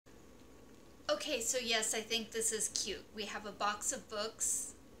Okay, so yes, I think this is cute. We have a box of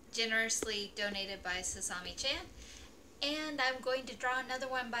books generously donated by Sasami-chan, and I'm going to draw another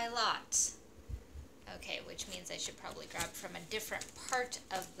one by lot. Okay, which means I should probably grab from a different part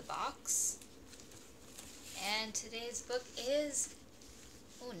of the box. And today's book is,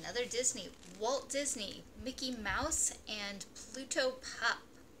 another Disney. Walt Disney, Mickey Mouse, and Pluto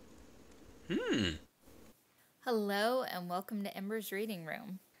Pup. Hello, and welcome to Ember's Reading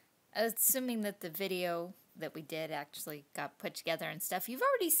Room. Assuming that the video that we did actually got put together and stuff, you've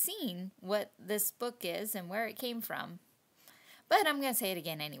already seen what this book is and where it came from. But I'm going to say it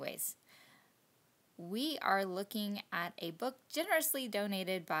again anyways. We are looking at a book generously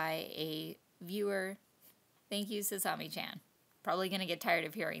donated by a viewer. Thank you, Sasami-chan. Probably going to get tired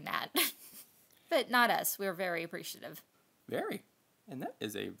of hearing that. But not us. We're very appreciative. Very. And that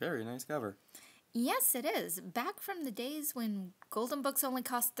is a very nice cover. Yes, it is. Back from the days when Golden Books only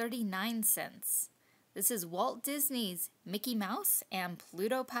cost 39 cents. This is Walt Disney's Mickey Mouse and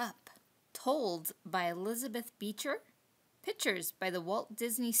Pluto Pup. Told by Elizabeth Beecher. Pictures by the Walt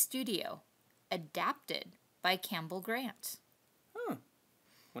Disney Studio. Adapted by Campbell Grant. Huh.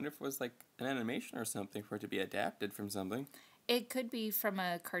 Wonder if it was like an animation or something for it to be adapted from something. It could be from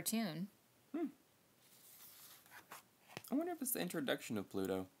a cartoon. I wonder if it's the introduction of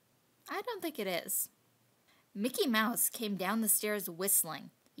Pluto. I don't think it is. Mickey Mouse came down the stairs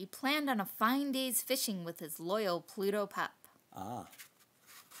whistling. He planned on a fine day's fishing with his loyal Pluto Pup. Ah.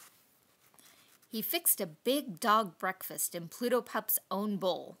 He fixed a big dog breakfast in Pluto Pup's own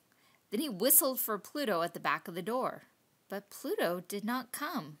bowl. Then he whistled for Pluto at the back of the door. But Pluto did not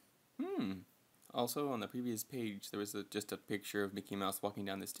come. Also, on the previous page, there was just a picture of Mickey Mouse walking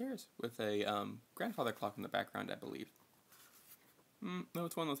down the stairs with a grandfather clock in the background, I believe. No,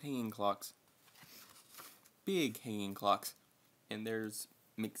 it's one of those hanging clocks. Big hanging clocks. And there's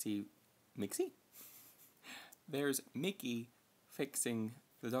Mixie? There's Mickey fixing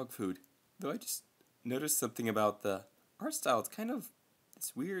the dog food. Though I just noticed something about the art style. It's kind of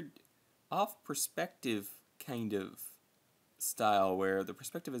this weird off-perspective kind of style where the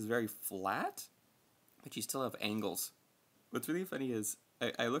perspective is very flat, but you still have angles. What's really funny is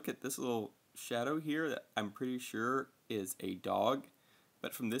I look at this little shadow here that I'm pretty sure is a dog,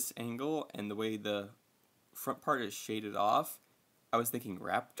 but from this angle and the way the front part is shaded off, I was thinking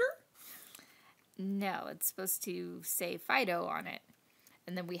raptor? No, it's supposed to say Fido on it.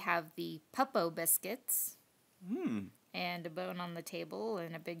 And then we have the Puppo biscuits. And a bone on the table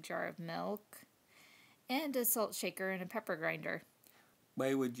and a big jar of milk. And a salt shaker and a pepper grinder.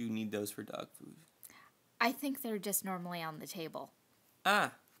 Why would you need those for dog food? I think they're just normally on the table.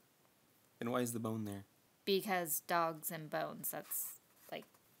 Ah! And why is the bone there? Because dogs and bones, that's like,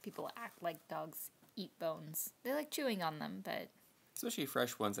 people act like dogs eat bones. They like chewing on them, but... Especially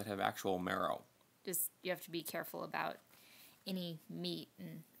fresh ones that have actual marrow. Just, you have to be careful about any meat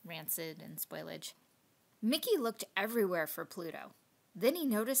and rancid and spoilage. Mickey looked everywhere for Pluto. Then he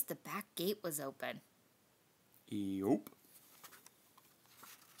noticed the back gate was open. Yup.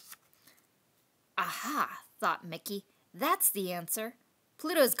 Aha, thought Mickey. That's the answer.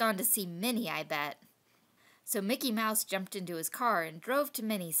 Pluto's gone to see Minnie, I bet. So Mickey Mouse jumped into his car and drove to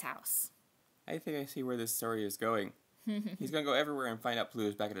Minnie's house. I think I see where this story is going. He's going to go everywhere and find out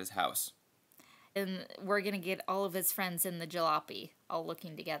Pluto's back at his house. And we're going to get all of his friends in the jalopy, all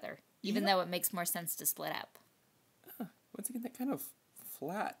looking together. Even though it makes more sense to split up. Once again, that kind of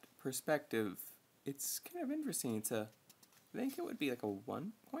flat perspective, it's kind of interesting. I think it would be like a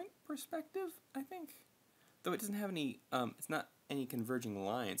 1-point perspective, I think. Though it doesn't have any, it's not any converging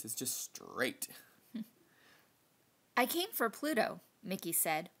lines, it's just straight. I came for Pluto, Mickey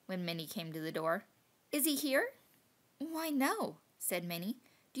said when Minnie came to the door. Is he here? Why, no, said Minnie.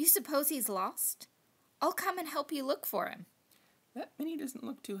 Do you suppose he's lost? I'll come and help you look for him. That Minnie doesn't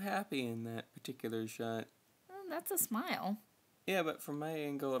look too happy in that particular shot. Well, that's a smile. Yeah, but from my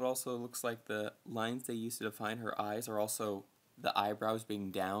angle, it also looks like the lines they used to define her eyes are also the eyebrows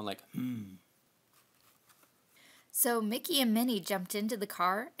being down, like, So Mickey and Minnie jumped into the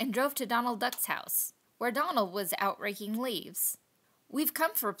car and drove to Donald Duck's house, where Donald was out raking leaves. We've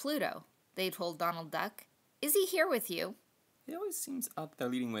come for Pluto, they told Donald Duck. Is he here with you? It always seems odd they're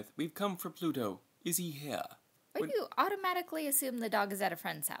leading with, we've come for Pluto. Is he here? Why do you automatically assume the dog is at a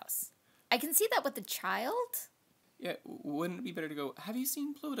friend's house? I can see that with a child. Yeah, wouldn't it be better to go, have you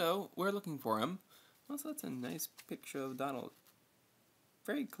seen Pluto? We're looking for him. Also, that's a nice picture of Donald.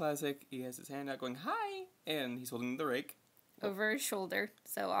 Very classic. He has his hand out going, hi! And he's holding the rake. Over his shoulder,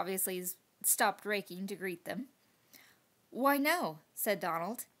 so obviously he's stopped raking to greet them. Why, no, said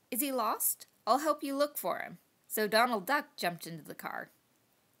Donald. Is he lost? I'll help you look for him. So Donald Duck jumped into the car.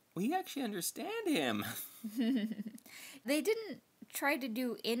 We actually understand him. They didn't try to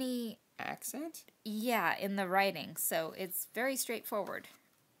do any Accent? yeah in the writing, so it's very straightforward.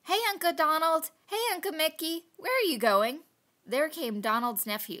 Hey, Uncle Donald! Hey, Uncle Mickey! Where are you going? There came Donald's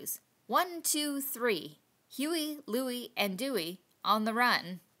nephews. 1, 2, 3. Huey, Louie, and Dewey on the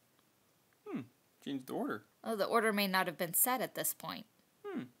run. Changed the order. Oh, the order may not have been set at this point.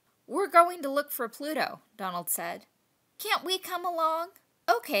 Hmm. We're going to look for Pluto, Donald said. Can't we come along?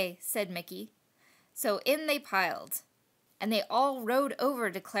 Okay, said Mickey. So in they piled, and they all rode over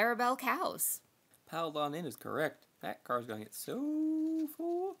to Clarabelle Cow's. Piled on in is correct. That car's gonna get so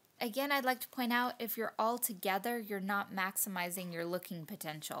full. Again, I'd like to point out, if you're all together, you're not maximizing your looking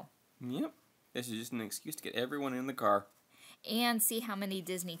potential. Yep. This is just an excuse to get everyone in the car. And see how many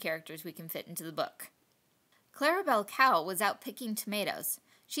Disney characters we can fit into the book. Clarabelle Cow was out picking tomatoes.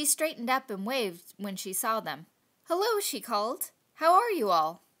 She straightened up and waved when she saw them. Hello, she called. How are you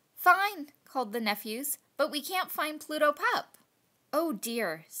all? Fine, called the nephews, but we can't find Pluto Pup. Oh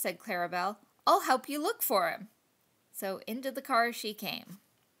dear, said Clarabelle. I'll help you look for him. So into the car she came.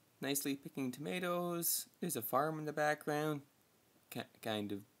 Nicely picking tomatoes. There's a farm in the background.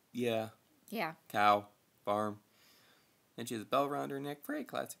 Kind of, yeah. Yeah. Cow, farm. And she has a bell around her neck, very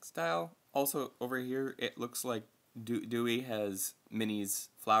classic style. Also, over here, it looks like Dewey has Minnie's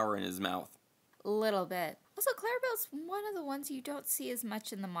flower in his mouth. A little bit. Also, Clarabelle's one of the ones you don't see as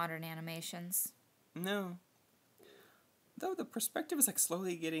much in the modern animations. No. Though the perspective is like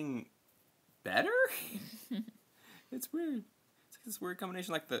slowly getting better? It's weird. It's like this weird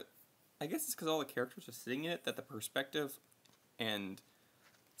combination. Like I guess it's because all the characters are sitting in it that the perspective and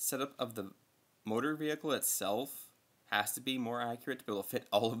setup of the motor vehicle itself has to be more accurate to be able to fit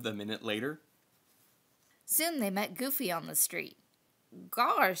all of them in it later. Soon they met Goofy on the street.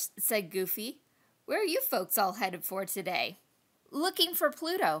 Gosh, said Goofy. Where are you folks all headed for today? Looking for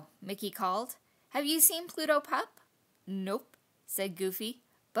Pluto, Mickey called. Have you seen Pluto Pup? Nope, said Goofy,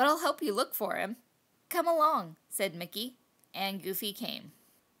 but I'll help you look for him. Come along, said Mickey, and Goofy came.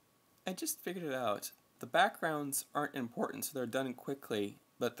 I just figured it out. The backgrounds aren't important, so they're done quickly,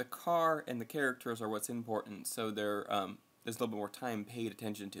 but the car and the characters are what's important, so there's a little bit more time paid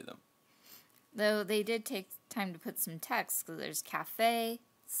attention to them. Though they did take time to put some text, because there's cafe,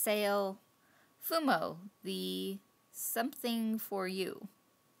 sale, Fumo, the something for you.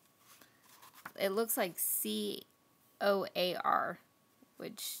 It looks like COAR,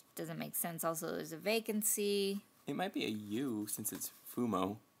 which doesn't make sense. Also, there's a vacancy. It might be a U since it's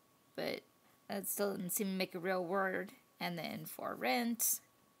Fumo. But that still doesn't seem to make a real word. And then for rent.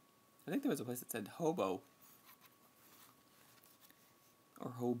 I think there was a place that said hobo.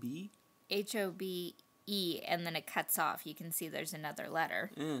 Or Hobie? HOBE, and then it cuts off. You can see there's another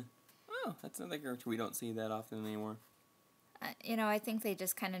letter. Oh, that's another character we don't see that often anymore. I think they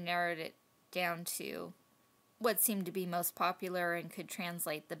just kind of narrowed it down to what seemed to be most popular and could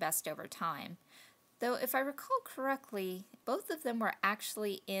translate the best over time. Though, if I recall correctly, both of them were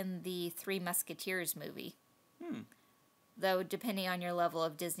actually in the Three Musketeers movie. Though, depending on your level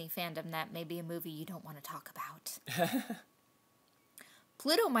of Disney fandom, that may be a movie you don't want to talk about.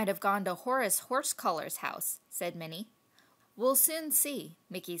 Pluto might have gone to Horace Horsecollar's house, said Minnie. We'll soon see,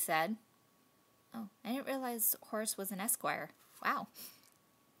 Mickey said. Oh, I didn't realize Horace was an esquire. Wow.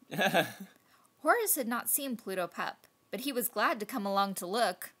 Horace had not seen Pluto Pup, but he was glad to come along to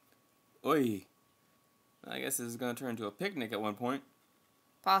look. Oi. I guess this is going to turn into a picnic at one point.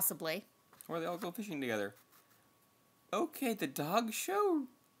 Possibly. Or they all go fishing together. Okay, the dog show?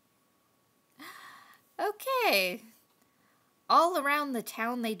 Okay. All around the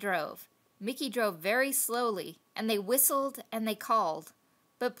town they drove. Mickey drove very slowly, and they whistled and they called,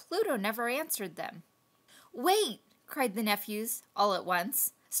 but Pluto never answered them. Wait, cried the nephews, all at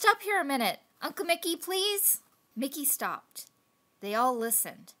once. Stop here a minute. Uncle Mickey, please. Mickey stopped. They all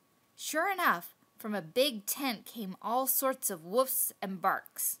listened. Sure enough, from a big tent came all sorts of woofs and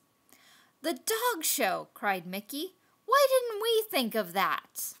barks. The dog show, cried Mickey. Why didn't we think of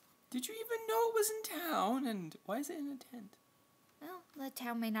that? Did you even know it was in town? And why is it in a tent? Well, the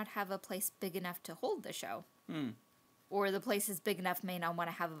town may not have a place big enough to hold the show. Or the place is big enough may not want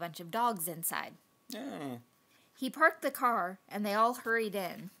to have a bunch of dogs inside. Yeah. He parked the car, and they all hurried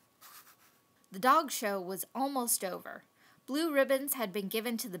in. The dog show was almost over. Blue ribbons had been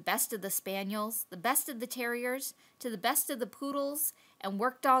given to the best of the spaniels, the best of the terriers, to the best of the poodles, and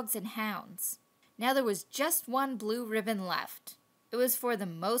work dogs and hounds. Now there was just one blue ribbon left. It was for the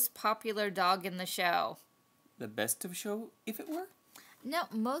most popular dog in the show. The best of show, if it were? No,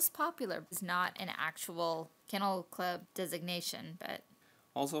 most popular is not an actual kennel club designation, but...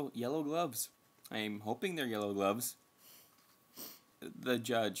 Also, yellow gloves. I'm hoping they're yellow gloves. the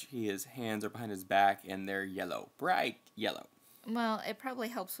judge, his hands are behind his back and they're yellow. Bright yellow. Well, it probably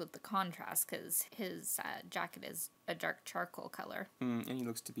helps with the contrast because his jacket is a dark charcoal color. And he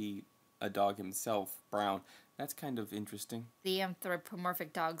looks to be a dog himself, brown. That's kind of interesting. The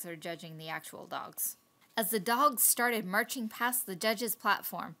anthropomorphic dogs are judging the actual dogs. As the dogs started marching past the judge's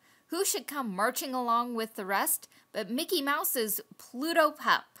platform, who should come marching along with the rest but Mickey Mouse's Pluto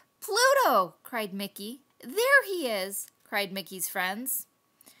Pup? "Pluto!" cried Mickey. "There he is!" cried Mickey's friends.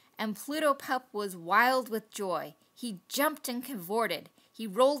 And Pluto Pup was wild with joy. He jumped and cavorted. He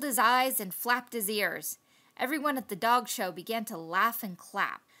rolled his eyes and flapped his ears. Everyone at the dog show began to laugh and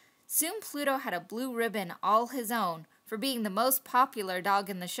clap. Soon Pluto had a blue ribbon all his own for being the most popular dog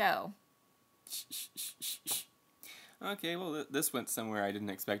in the show. Okay, well, this went somewhere I didn't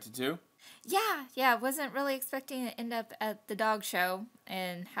expect it to. Yeah, I wasn't really expecting to end up at the dog show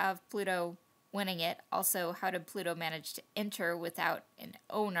and have Pluto winning it. Also, how did Pluto manage to enter without an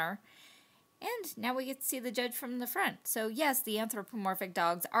owner? And now we get to see the judge from the front. So yes, the anthropomorphic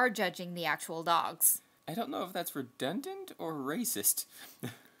dogs are judging the actual dogs. I don't know if that's redundant or racist.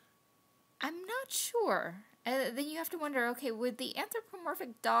 I'm not sure. Then you have to wonder, okay, would the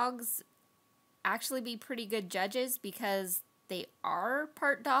anthropomorphic dogs actually be pretty good judges because they are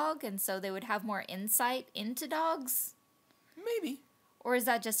part dog and so they would have more insight into dogs? Maybe. Or is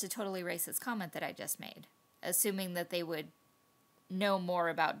that just a totally racist comment that I just made? Assuming that they would know more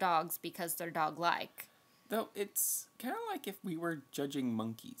about dogs because they're dog-like. Though it's kind of like if we were judging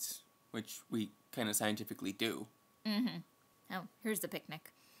monkeys, which we kind of scientifically do. Oh, here's the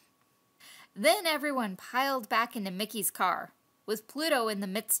picnic. Then everyone piled back into Mickey's car, with Pluto in the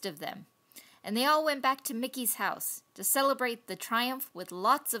midst of them. And they all went back to Mickey's house to celebrate the triumph with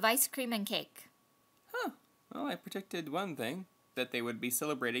lots of ice cream and cake. Huh. Well, I predicted one thing, that they would be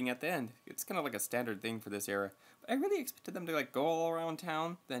celebrating at the end. It's kind of like a standard thing for this era. But I really expected them to like go all around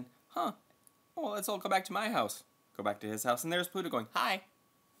town, then, well, let's all go back to my house. Go back to his house, and there's Pluto going, "Hi."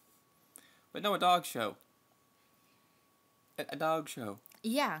 But no, a dog show. A dog show.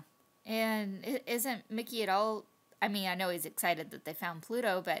 Yeah, and isn't Mickey at all... I mean, I know he's excited that they found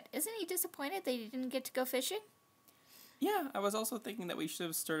Pluto, but isn't he disappointed that he didn't get to go fishing? Yeah, I was also thinking that we should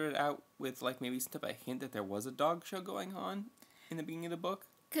have started out with like maybe some type of hint that there was a dog show going on in the beginning of the book.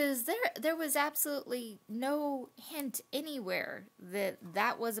 Because there was absolutely no hint anywhere that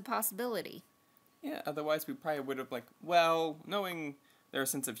that was a possibility. Yeah, otherwise we probably would have knowing their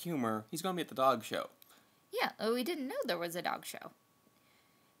sense of humor, he's going to be at the dog show. Yeah, we didn't know there was a dog show.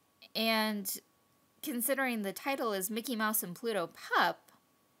 And considering the title is Mickey Mouse and Pluto Pup,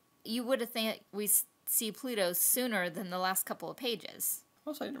 you would have thought we see Pluto sooner than the last couple of pages.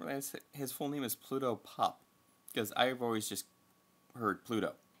 Also, I didn't realize his full name is Pluto Pup, because I've always just heard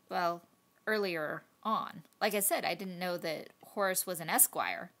Pluto. Well, earlier on. Like I said, I didn't know that Horace was an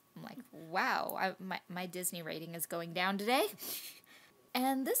Esquire. I'm like, wow, my Disney rating is going down today.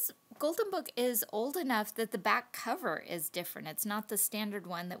 And this Golden Book is old enough that the back cover is different. It's not the standard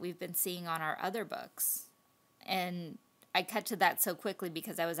one that we've been seeing on our other books. And I cut to that so quickly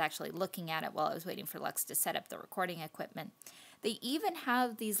because I was actually looking at it while I was waiting for Lux to set up the recording equipment. They even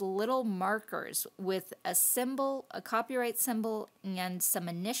have these little markers with a symbol, a copyright symbol, and some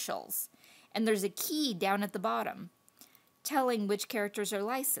initials. And there's a key down at the bottom telling which characters are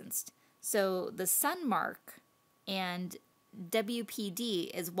licensed. So the Sun mark and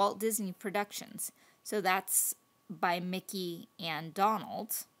WPD is Walt Disney Productions. So that's by Mickey and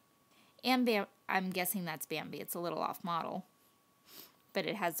Donald. And I'm guessing that's Bambi. It's a little off model. But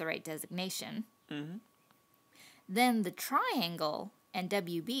it has the right designation. Mm-hmm. Then the triangle and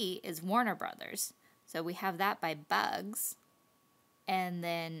WB is Warner Brothers. So we have that by Bugs. And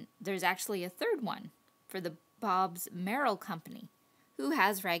then there's actually a third one for the Bob's Merrill Company, who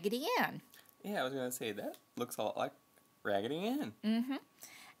has Raggedy Ann. Yeah, I was going to say, that looks a lot like Raggedy Ann. Mm-hmm.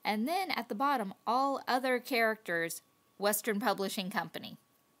 And then at the bottom, all other characters, Western Publishing Company,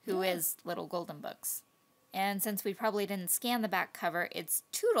 who is Little Golden Books. And since we probably didn't scan the back cover, it's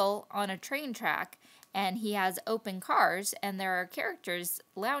Tootle on a train track, and he has open cars, and there are characters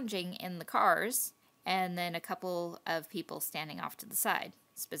lounging in the cars, and then a couple of people standing off to the side,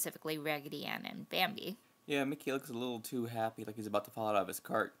 specifically Raggedy Ann and Bambi. Yeah, Mickey looks a little too happy, like he's about to fall out of his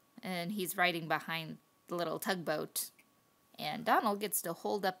cart. And he's riding behind the little tugboat. And Donald gets to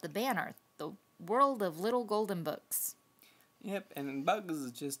hold up the banner, the World of Little Golden Books. Yep, and Bugs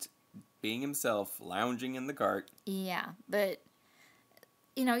is just being himself, lounging in the cart. Yeah, but,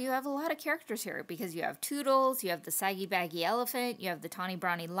 you know, you have a lot of characters here, because you have Toodles, you have the Saggy Baggy Elephant, you have the Tawny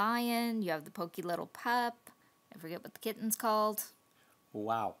Brawny Lion, you have the Pokey Little Pup. I forget what the kitten's called.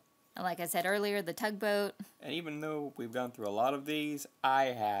 Wow. And like I said earlier, the tugboat. And even though we've gone through a lot of these,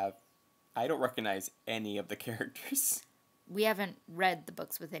 I don't recognize any of the characters. We haven't read the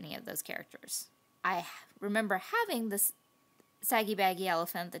books with any of those characters. I remember having this saggy baggy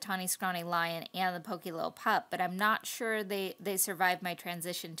elephant, the tawny scrawny lion, and the pokey little pup, but I'm not sure they survived my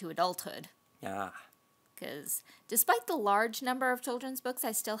transition to adulthood. Yeah. Because despite the large number of children's books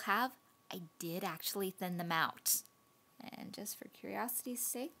I still have, I did actually thin them out. And just for curiosity's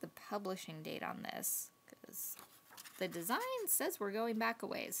sake, the publishing date on this, because the design says we're going back a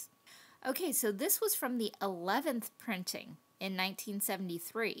ways. Okay, so this was from the 11th printing in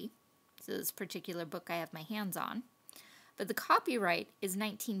 1973. So this particular book I have my hands on. But the copyright is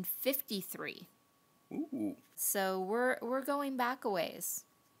 1953. Ooh. So we're going back a ways.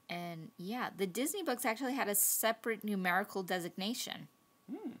 And yeah, the Disney books actually had a separate numerical designation.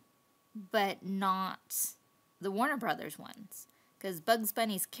 But not the Warner Brothers ones. Because Bugs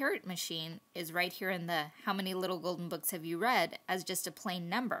Bunny's Carrot Machine is right here in the How Many Little Golden Books Have You Read as just a plain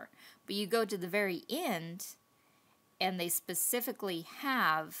number. But you go to the very end, and they specifically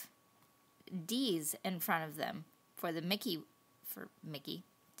have D's in front of them for the Mickey,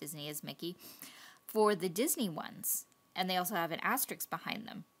 Disney is Mickey, for the Disney ones. And they also have an asterisk behind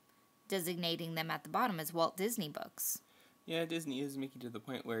them, designating them at the bottom as Walt Disney books. Yeah, Disney is Mickey to the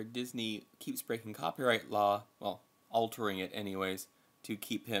point where Disney keeps breaking copyright law, well, altering it anyways, to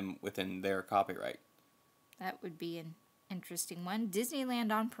keep him within their copyright. That would be an interesting one.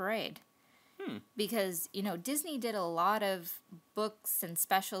 Disneyland on Parade. Because, Disney did a lot of books and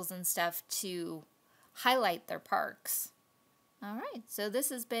specials and stuff to highlight their parks. All right, so this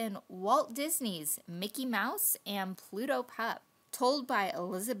has been Walt Disney's Mickey Mouse and Pluto Pup, told by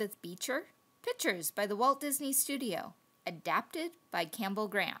Elizabeth Beecher, pictures by the Walt Disney Studio, adapted by Campbell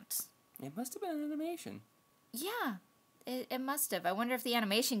Grant. It must have been an animation. Yeah, it must have. I wonder if the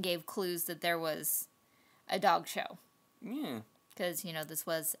animation gave clues that there was a dog show. Yeah. Because, this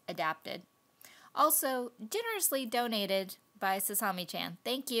was adapted. Also, generously donated by Sasami-chan.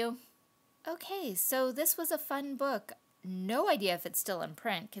 Thank you. Okay, so this was a fun book. No idea if it's still in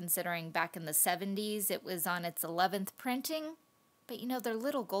print, considering back in the 70s it was on its 11th printing. But they're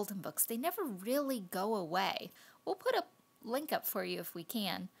little golden books. They never really go away. We'll put a link up for you if we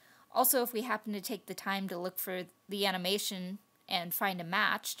can. Also, if we happen to take the time to look for the animation and find a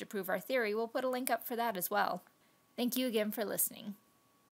match to prove our theory, we'll put a link up for that as well. Thank you again for listening.